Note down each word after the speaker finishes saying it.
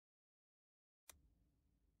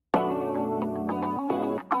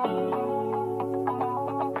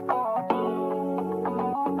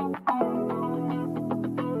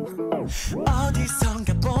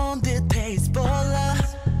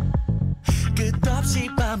없이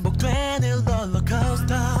반복되는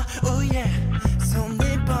롤러코스터 oh yeah.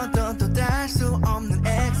 손을 뻗어도 닿을 수 없는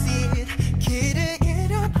exit 길을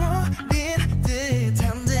잃어버린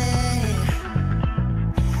듯한데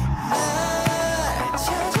날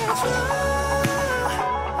찾아줘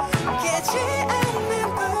깨지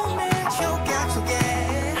않는 꿈의 조각 속에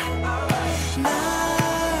날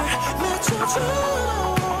맞춰줘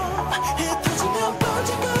흩어지면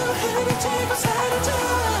번지고 흐려지고 사라져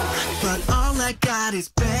But all I got is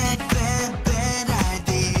bad bad bad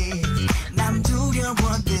idea 난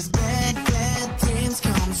두려워 this bad bad dreams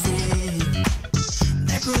come true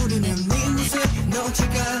날 부르는 네 모습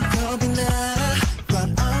놓칠까 겁이 나 But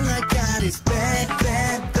all I got is bad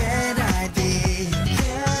bad bad idea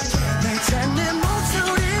날 찾는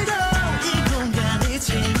목소리로 이 공간을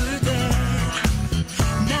채울 때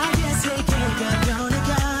나의 세계가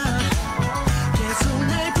변해가 계속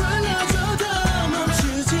날 불러줘도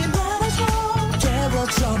멈추지 말아줘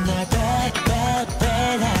깨워줘 날 bad bad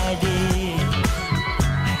bad idea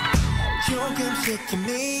조금씩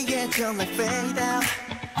희미해져 like fade out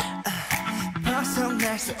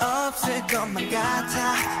벗어날 수 없을 것만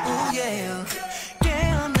같아 oh yeah.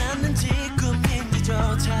 깨어났는지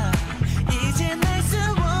꿈인지조차 이제 날 수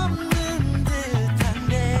없는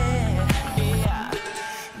듯한데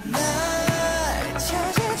날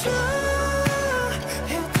찾아줘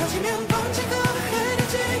흩어지면 번지고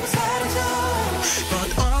흐려지고 사라져 But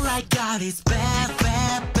all I got is bad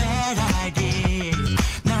bad bad idea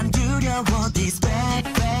난 두려워 this bad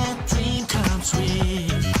bad dream come true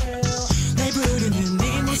날 부르는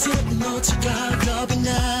네 모습 놓칠까 겁이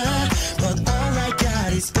나 But all I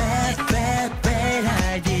got is bad bad bad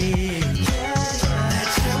idea 날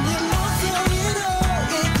찾는 목소리로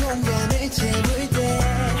이 공간을 채울 때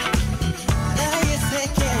나의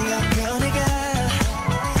세계가 변해가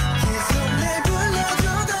계속 날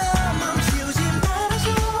불러줘도 멈추지 말아줘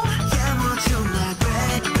깨워줘 날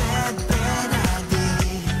bad bad bad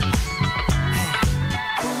idea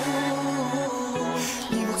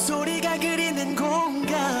네 목소리가 그리는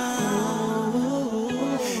공간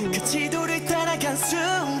그 지도를 따라간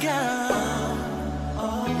순간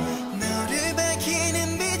너를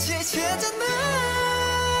밝히는 빛을 찾아 나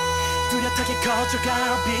뚜렷하게 커져가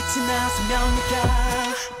빛이 나 수명이가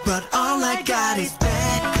But all I got is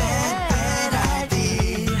bad bad bad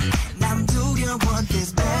idea 난 두려워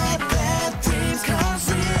this bad bad dreams come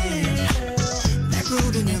true 날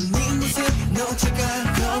부르는 네 모습 놓칠까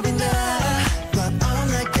겁이 나 But all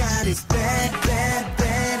I got is bad bad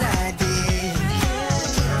bad idea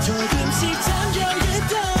조금씩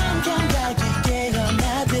잠겨있던 감각이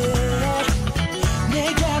깨어나듯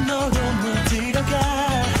내가 너로 물들어가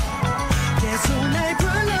계속 날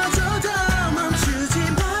불러줘도 멈추지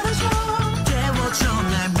말아줘 깨워줘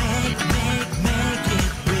날 make it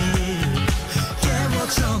real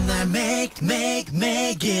깨워줘 날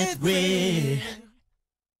make it real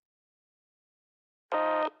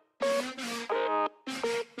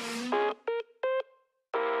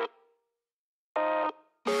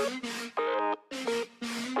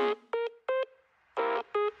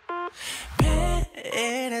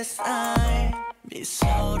베레사이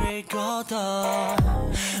미소를 걷어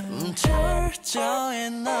철저히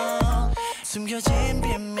너 숨겨진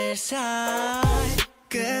비밀 사이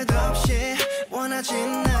끝없이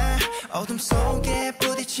원하진 날 어둠 속에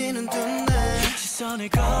부딪히는 두 날 시선을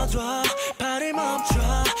거둬 발을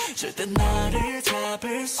멈춰 절대 나를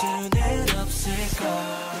잡을 수는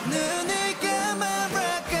없을까 눈을 감아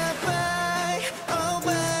rockabye oh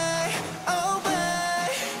bye oh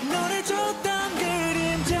bye 너를 줬던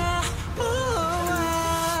그림자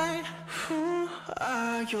oh, Who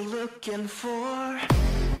are you looking for?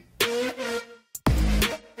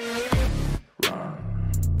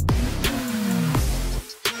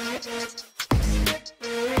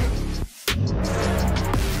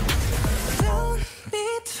 Don't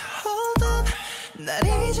need to hold on 날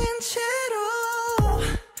잊은 채로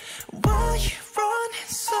Why you running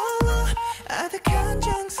solo 아득한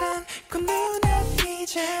정상 그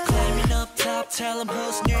눈앞이잖아 Climbing up top tell them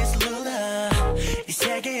who's next Luna 이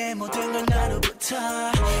세계의 모든 걸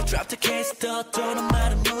나로부터 Drop the case 떠도는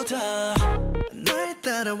말은 묻어 날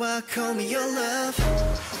따라와 call me your love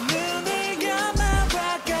눈을 감아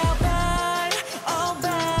rockabye oh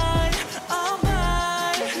bye oh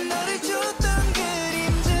bye 너를 줬던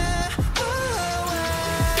그림자 oh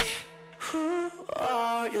why Who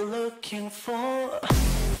are you looking for?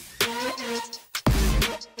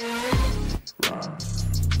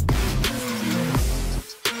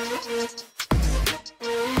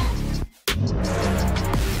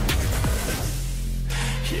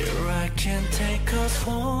 Here I can take us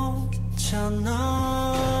home 저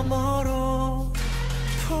너머로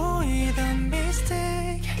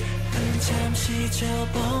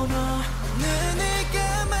멈춰보노 눈을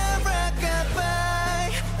감아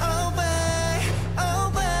rockabye oh bye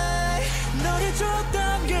oh bye 너를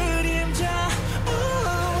줬던 그림자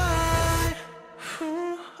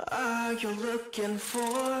Who are you looking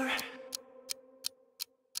for?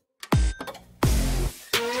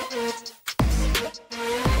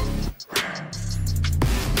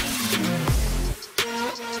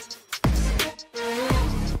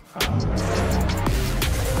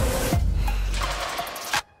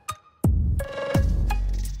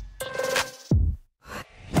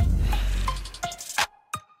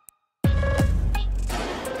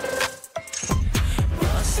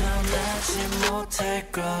 벗어나지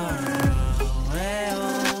못할 거예요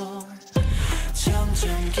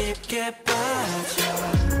점점 깊게 빠져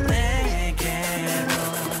내게로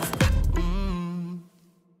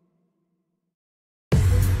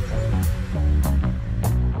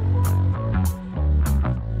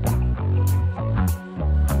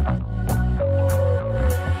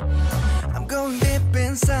I'm going deep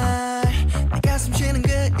inside 내 가슴 쉬는 그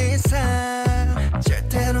이상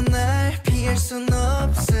절대로 날 피할 순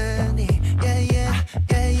없으니 yeah yeah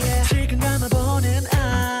yeah yeah 지금 감아보는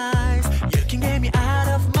eyes You can get me out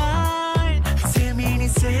of mind 3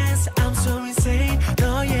 sense I'm so insane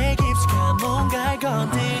너의 깊숙한 뭔가를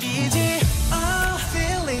건드리지 Oh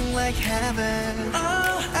feeling like heaven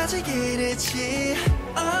Oh 아직 이르지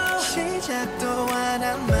Oh 시작도 안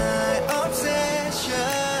한 my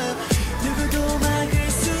obsession 누구도 막을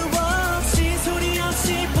수 없이 소리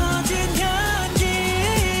없이 퍼진 향기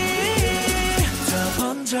더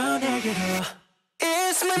번져 내게로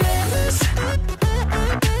It's my madness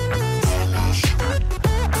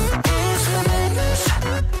It's my madness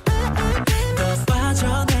더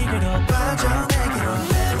빠져 내게로 빠져 내게로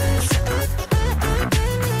madness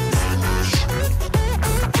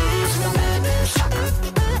It's my madness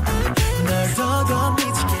널 더더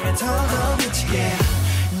미치게 더더 미치게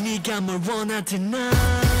네가 뭘 원하든 난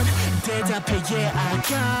대답해 yeah I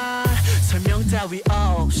got 설명 따위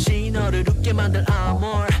없이 너를 웃게 만들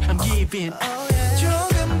amor I'm giving oh, yeah.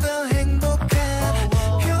 조금 더 행복한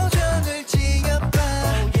표정을 지어봐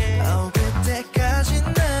oh, 그때까지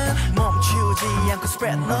난 멈추지 않고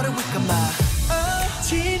spread 너를 위감아 oh,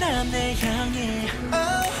 지난 내 향이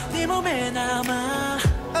oh, 네 몸에 남아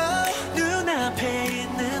oh, 눈앞에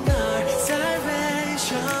있는 널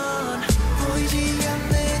salvation 보이지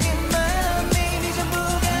않는 이 마음이 네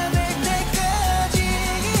전부가 될 때까지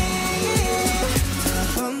더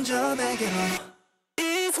번져 내게로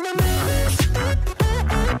It's my madness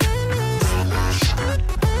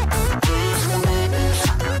It's my madness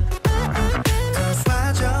더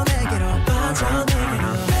빠져 내게로 빠져 내게로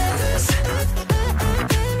madness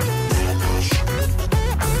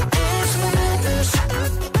It's my madness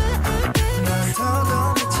널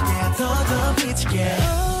더더 미치게 더더 미치게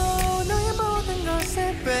너의 모든 것에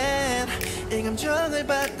뺀 이 감정을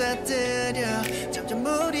받아들여 점점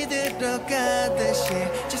물이 들어가듯이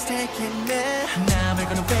Just take it man Now we're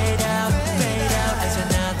gonna fade out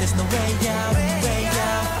알잖아 there's no way out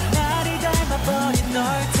나를 닮아버린 널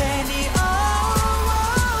테니 oh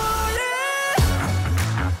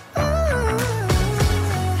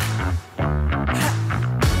yeah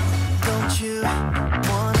Don't you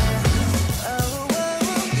want it oh, oh,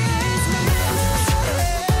 yeah. It's my madness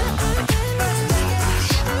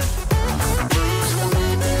It's my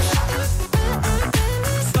madness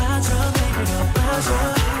빠져 내게로 빠져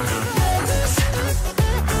madness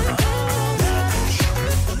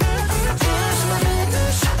It's my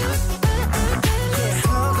madness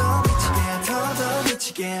더더 미치게 더더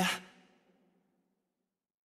미치게